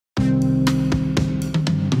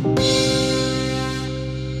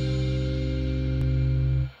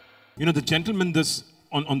The gentleman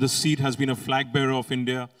on this seat has been a flag bearer of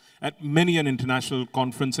India at many an international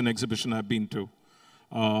conference and exhibition I've been to.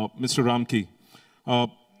 Mr. Ramki,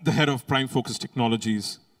 the head of Prime Focus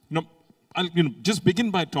Technologies. I'll just begin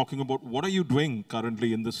by talking about what are you doing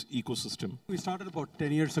currently in this ecosystem? We started about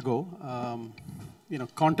 10 years ago.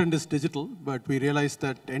 Content is digital, but we realized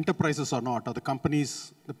that enterprises are not, or the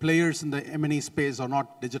companies, the players in the M&E space are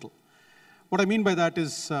not digital. What I mean by that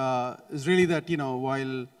is really that,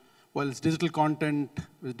 while it's digital content,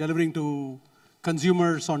 we're delivering to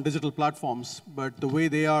consumers on digital platforms, but the way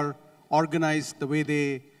they are organized, the way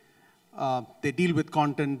they deal with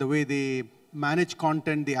content, the way they manage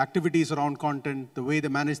content, the activities around content, the way they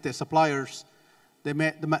manage their suppliers, the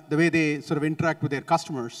way they sort of interact with their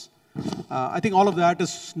customers. I think all of that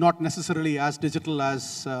is not necessarily as digital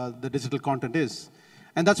as the digital content is.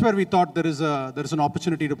 And that's where we thought there is an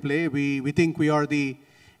opportunity to play. We think we are the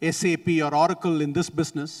SAP or Oracle in this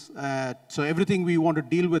business. So everything we want to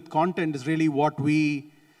deal with content is really what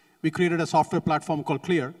we created a software platform called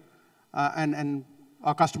Clear. And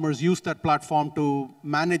our customers use that platform to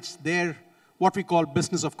manage their, what we call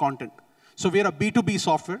business of content. So we are a B2B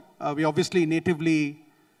software. We obviously natively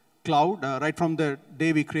cloud. Right from the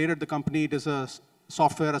day we created the company, it is a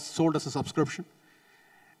software sold as a subscription.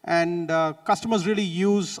 And customers really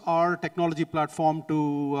use our technology platform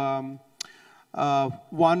to,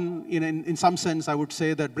 one, in some sense, I would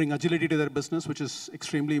say that bring agility to their business, which is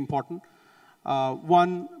extremely important.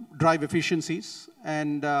 One, drive efficiencies.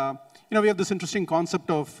 And we have this interesting concept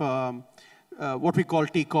of what we call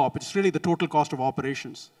TCOP. It's really the total cost of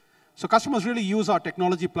operations. So customers really use our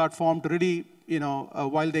technology platform to really,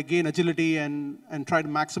 while they gain agility and try to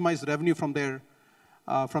maximize revenue from their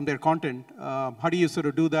content, how do you sort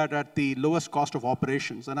of do that at the lowest cost of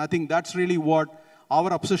operations? And I think that's really what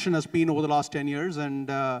our obsession has been over the last 10 years. And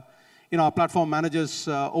our platform manages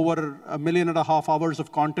over 1.5 million hours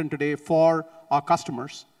of content today for our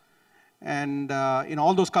customers. And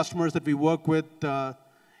all those customers that we work with,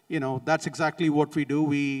 that's exactly what we do.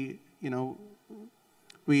 We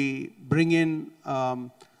bring in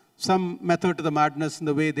some method to the madness in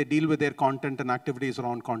the way they deal with their content and activities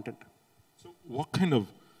around content. So what kind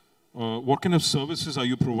of services are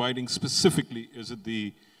you providing specifically? Is it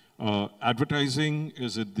the advertising?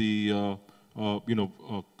 Is it the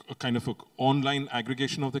a kind of online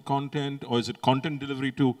aggregation of the content, or is it content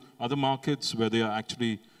delivery to other markets where they are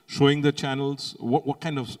actually showing the channels?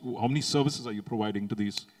 How many services are you providing to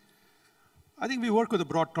these? I think we work with a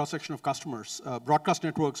broad cross-section of customers. Broadcast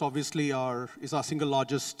networks obviously is our single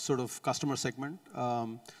largest sort of customer segment.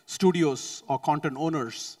 Studios or content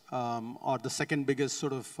owners are the second biggest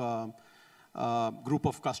sort of group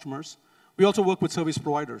of customers. We also work with service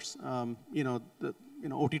providers,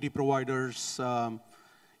 OTT providers,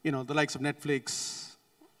 the likes of Netflix,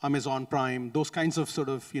 Amazon Prime, those kinds of sort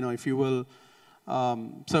of, if you will,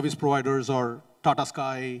 service providers, or Tata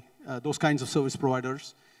Sky, those kinds of service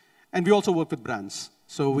providers. And we also work with brands.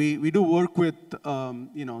 So we do work with,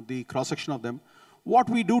 the cross-section of them. What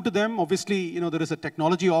we do to them, obviously, there is a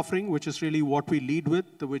technology offering, which is really what we lead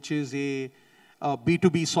with, which is a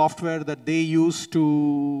B2B software that they use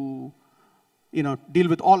to deal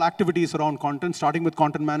with all activities around content, starting with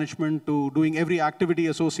content management to doing every activity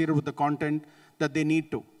associated with the content that they need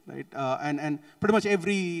to, right? And pretty much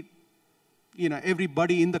everybody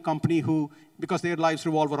in the company because their lives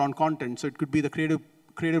revolve around content. So it could be the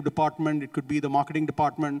creative department, it could be the marketing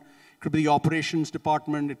department, it could be the operations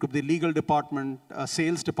department, it could be the legal department,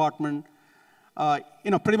 sales department.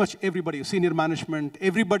 Pretty much everybody, senior management,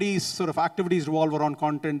 everybody's sort of activities revolve around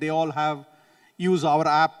content. They all use our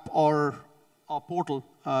app or our portal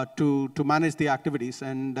to manage the activities.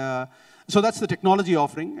 And so that's the technology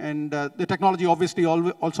offering. And the technology obviously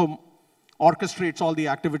also orchestrates all the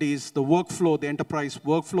activities, the workflow, the enterprise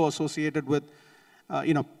workflow associated with,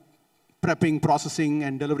 prepping, processing,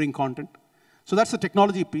 and delivering content. So that's the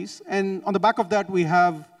technology piece. And on the back of that, we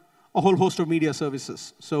have a whole host of media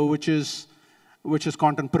services. So which is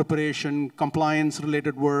content preparation,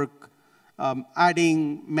 compliance-related work,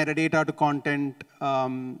 adding metadata to content,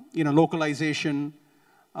 localization,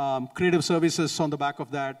 creative services on the back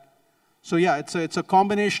of that. So yeah, it's a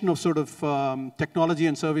combination of sort of technology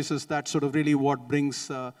and services that's sort of really what brings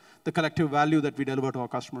the collective value that we deliver to our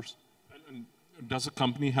customers. And does a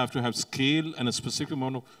company have to have scale and a specific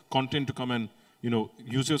amount of content to come and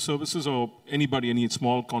use your services, or any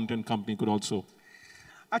small content company could also?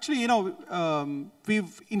 Actually,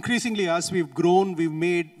 we've increasingly, as we've grown,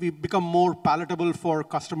 we've become more palatable for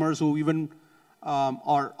customers who even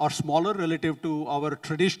are smaller relative to our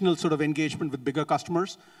traditional sort of engagement with bigger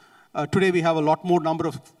customers. Today, we have a lot more number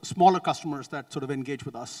of smaller customers that sort of engage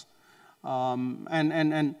with us.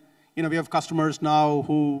 And we have customers now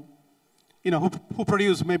who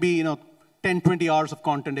produce maybe 10, 20 hours of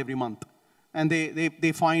content every month. And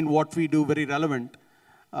they find what we do very relevant.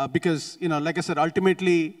 Because, like I said,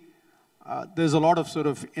 ultimately, there's a lot of sort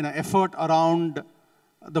of effort around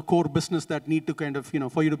the core business that need to kind of,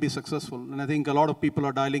 for you to be successful. And I think a lot of people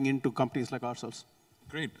are dialing into companies like ourselves.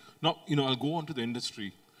 Great. Now, I'll go on to the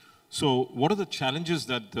industry. So what are the challenges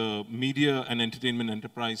that the media and entertainment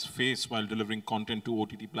enterprise face while delivering content to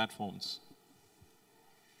OTT platforms?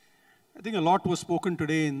 I think a lot was spoken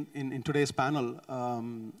today in today's panel.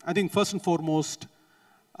 I think first and foremost,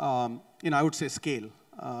 I would say scale.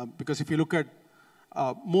 Because if you look at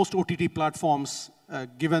most OTT platforms,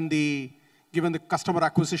 given the customer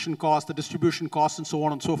acquisition cost, the distribution costs, and so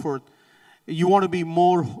on and so forth, you want to be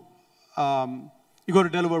more, you got to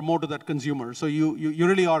deliver more to that consumer. So you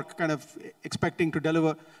really are kind of expecting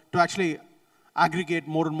to actually aggregate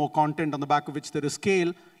more and more content on the back of which there is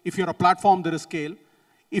scale. If you're a platform, there is scale.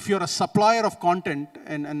 If you're a supplier of content,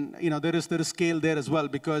 and there is scale there as well,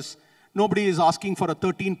 because nobody is asking for a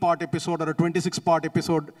 13-part episode or a 26-part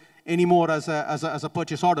episode anymore as a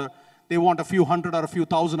purchase order. They want a few hundred or a few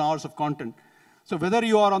thousand hours of content. So whether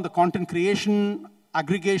you are on the content creation,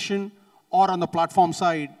 aggregation, or on the platform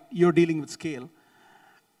side, you're dealing with scale.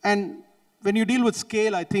 And when you deal with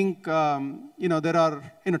scale, I think, there are,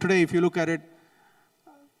 today, if you look at it,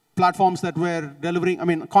 platforms that were delivering,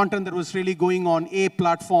 content that was really going on a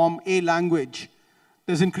platform, a language,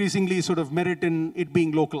 there's increasingly sort of merit in it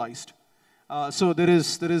being localized. So there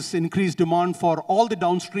is increased demand for all the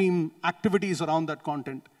downstream activities around that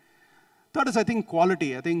content. Third is, I think,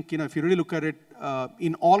 quality. I think, if you really look at it,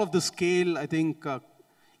 in all of the scale, I think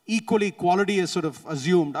equally quality is sort of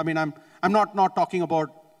assumed. I'm not talking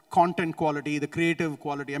about content quality, the creative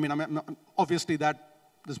quality. Obviously that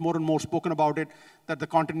there's more and more spoken about it, that the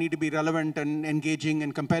content need to be relevant and engaging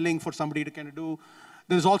and compelling for somebody to kind of do.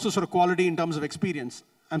 There's also sort of quality in terms of experience.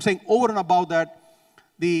 I'm saying over and above that,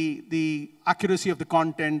 the accuracy of the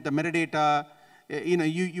content, the metadata,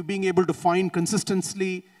 you being able to find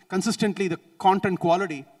consistently the content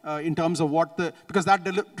quality in terms of because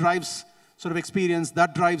that drives sort of experience,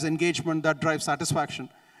 that drives engagement, that drives satisfaction.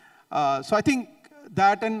 So I think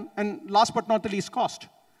that, and last but not the least, cost.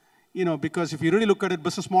 Because if you really look at it,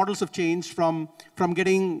 business models have changed from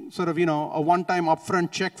getting sort of, a one-time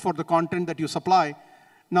upfront check for the content that you supply.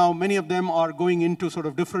 Now, many of them are going into sort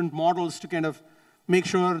of different models to kind of make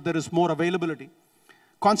sure there is more availability.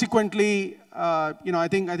 Consequently, I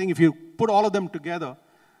think if you put all of them together,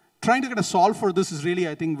 trying to kind of solve for this is really,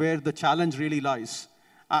 I think, where the challenge really lies.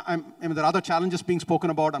 There are other challenges being spoken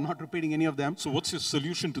about. I'm not repeating any of them. So what's your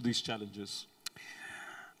solution to these challenges?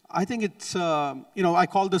 I think it's, I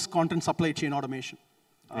call this content supply chain automation.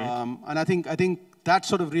 Right. And I think that's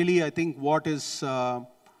sort of really, I think, what is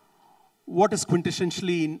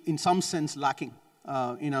quintessentially, in some sense, lacking.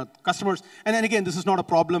 Customers, and then again, this is not a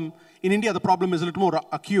problem. In India, the problem is a little more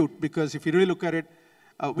acute, because if you really look at it,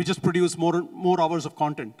 we just produce more hours of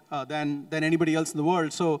content than anybody else in the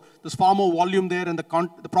world. So there's far more volume there, and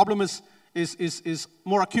the problem is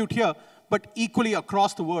more acute here. But equally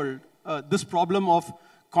across the world, this problem of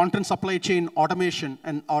content supply chain automation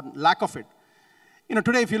or lack of it.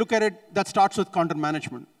 Today, if you look at it, that starts with content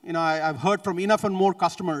management. I've heard from enough and more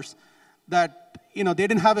customers that, they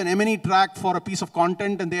didn't have an M&E track for a piece of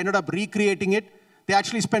content, and they ended up recreating it. They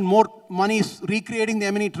actually spend more money recreating the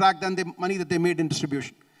M&E track than the money that they made in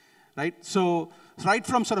distribution, right? So right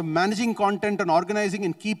from sort of managing content and organizing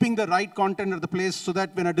and keeping the right content at the place so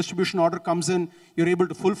that when a distribution order comes in, you're able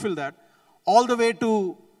to fulfill that, all the way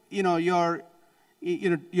to, you're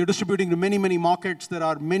distributing to many, many markets. There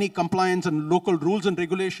are many compliance and local rules and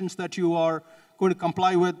regulations that you are going to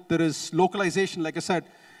comply with. There is localization. Like I said,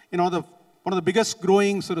 one of the biggest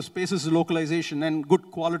growing sort of spaces is localization, and good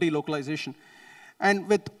quality localization. And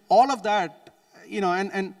with all of that,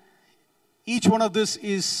 and each one of this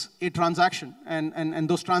is a transaction, and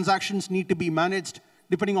those transactions need to be managed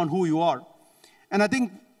depending on who you are. And I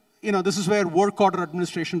think, this is where work order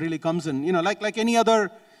administration really comes in. Like any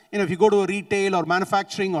other, if you go to a retail or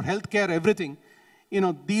manufacturing or healthcare, everything,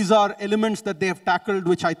 these are elements that they have tackled,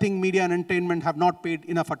 which I think media and entertainment have not paid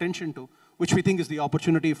enough attention to, which we think is the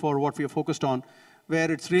opportunity for what we are focused on,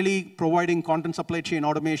 where it's really providing content supply chain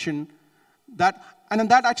automation, and then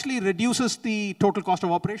that actually reduces the total cost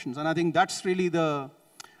of operations. And I think that's really the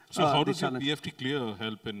So how does your BFT Clear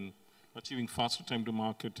help in achieving faster time to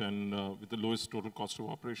market and with the lowest total cost of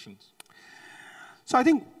operations? So I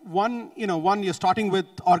think one, you're starting with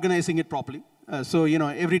organizing it properly. So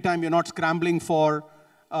every time you're not scrambling for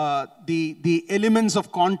the elements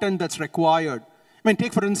of content that's required. I mean,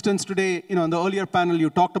 take for instance today, in the earlier panel, you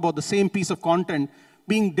talked about the same piece of content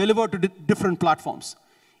being delivered to different platforms.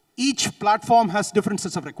 Each platform has different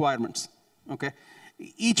sets of requirements, okay?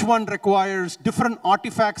 Each one requires different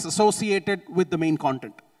artifacts associated with the main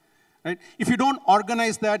content, right? If you don't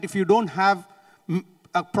organize that, if you don't have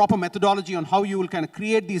a proper methodology on how you will kind of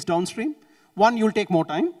create these downstream, one, you'll take more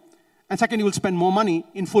time, and second, you will spend more money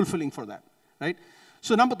in fulfilling for that, right?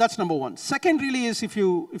 So that's number one. Second really is if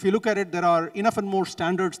you look at it, there are enough and more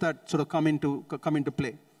standards that sort of come into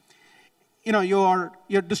play.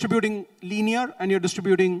 You're distributing linear and you're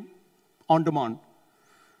distributing on demand.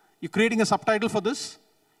 You're creating a subtitle for this.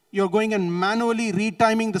 You're going and manually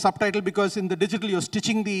retiming the subtitle because in the digital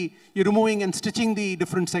you're removing and stitching the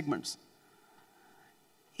different segments.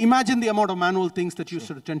 Imagine the amount of manual things that you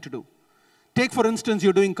sort of tend to do. Take for instance,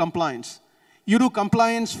 you're doing compliance. You do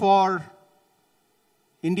compliance for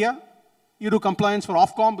India. You do compliance for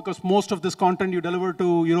Ofcom because most of this content you deliver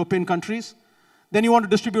to European countries. Then you want to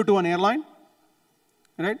distribute to an airline,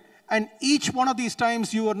 right? And each one of these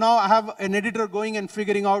times you now have an editor going and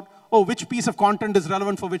figuring out, oh, which piece of content is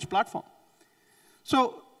relevant for which platform.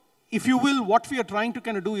 So if you will, what we are trying to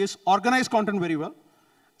kind of do is organize content very well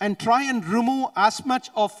and try and remove as much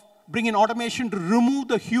bring in automation to remove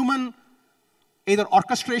the human either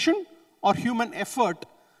orchestration or human effort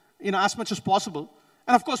as much as possible.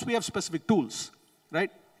 And of course, we have specific tools,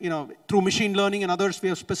 right? Through machine learning and others, we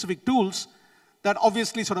have specific tools that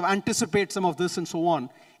obviously sort of anticipate some of this and so on.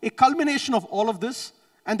 A culmination of all of this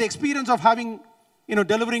and the experience of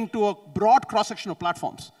delivering to a broad cross-section of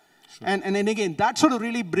platforms. Sure. And again, that sort of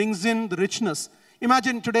really brings in the richness.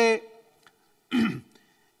 Imagine today,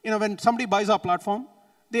 when somebody buys our platform,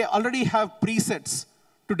 they already have presets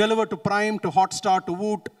to deliver to Prime, to Hotstar, to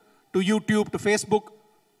Woot, to YouTube, to Facebook,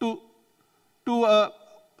 to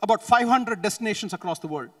about 500 destinations across the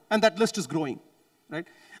world. And that list is growing, right?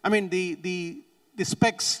 I mean, the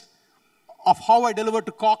specs of how I deliver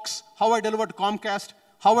to Cox, how I deliver to Comcast,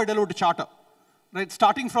 how I deliver to Charter, right?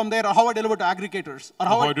 Starting from there, or how I deliver to aggregators. Or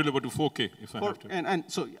how I deliver to 4K, if I have to. And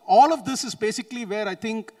so all of this is basically where I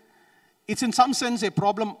think it's in some sense a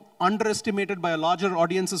problem underestimated by larger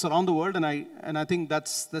audiences around the world, and I think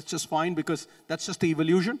that's just fine because that's just the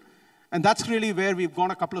evolution. And that's really where we've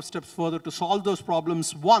gone a couple of steps further to solve those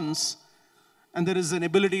problems once, and there is an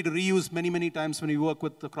ability to reuse many, many times when you work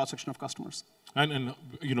with the cross-section of customers. And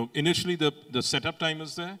initially the setup time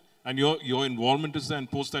is there, and your involvement is there,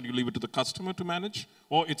 and post that you leave it to the customer to manage,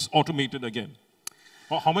 or it's automated again?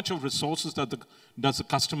 Or how much of resources does the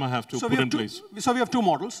customer have to put in place? So we have two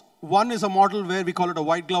models. One is a model where we call it a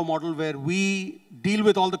white glove model, where we deal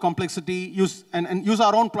with all the complexity, use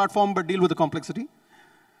our own platform, but deal with the complexity.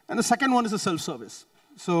 And the second one is a self-service.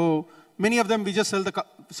 So many of them, we just sell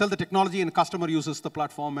the technology, and the customer uses the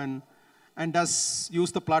platform and does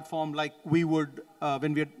use the platform like we would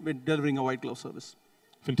when we're delivering a white glove service.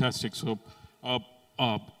 Fantastic. So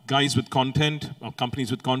guys with content,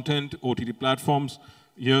 companies with content, OTT platforms,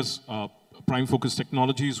 here's Prime Focus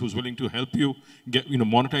Technologies, who's willing to help you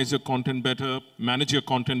monetize your content better, manage your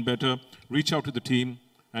content better, reach out to the team.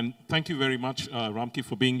 And thank you very much, Ramki,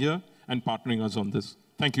 for being here and partnering us on this.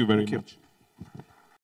 Thank you very much.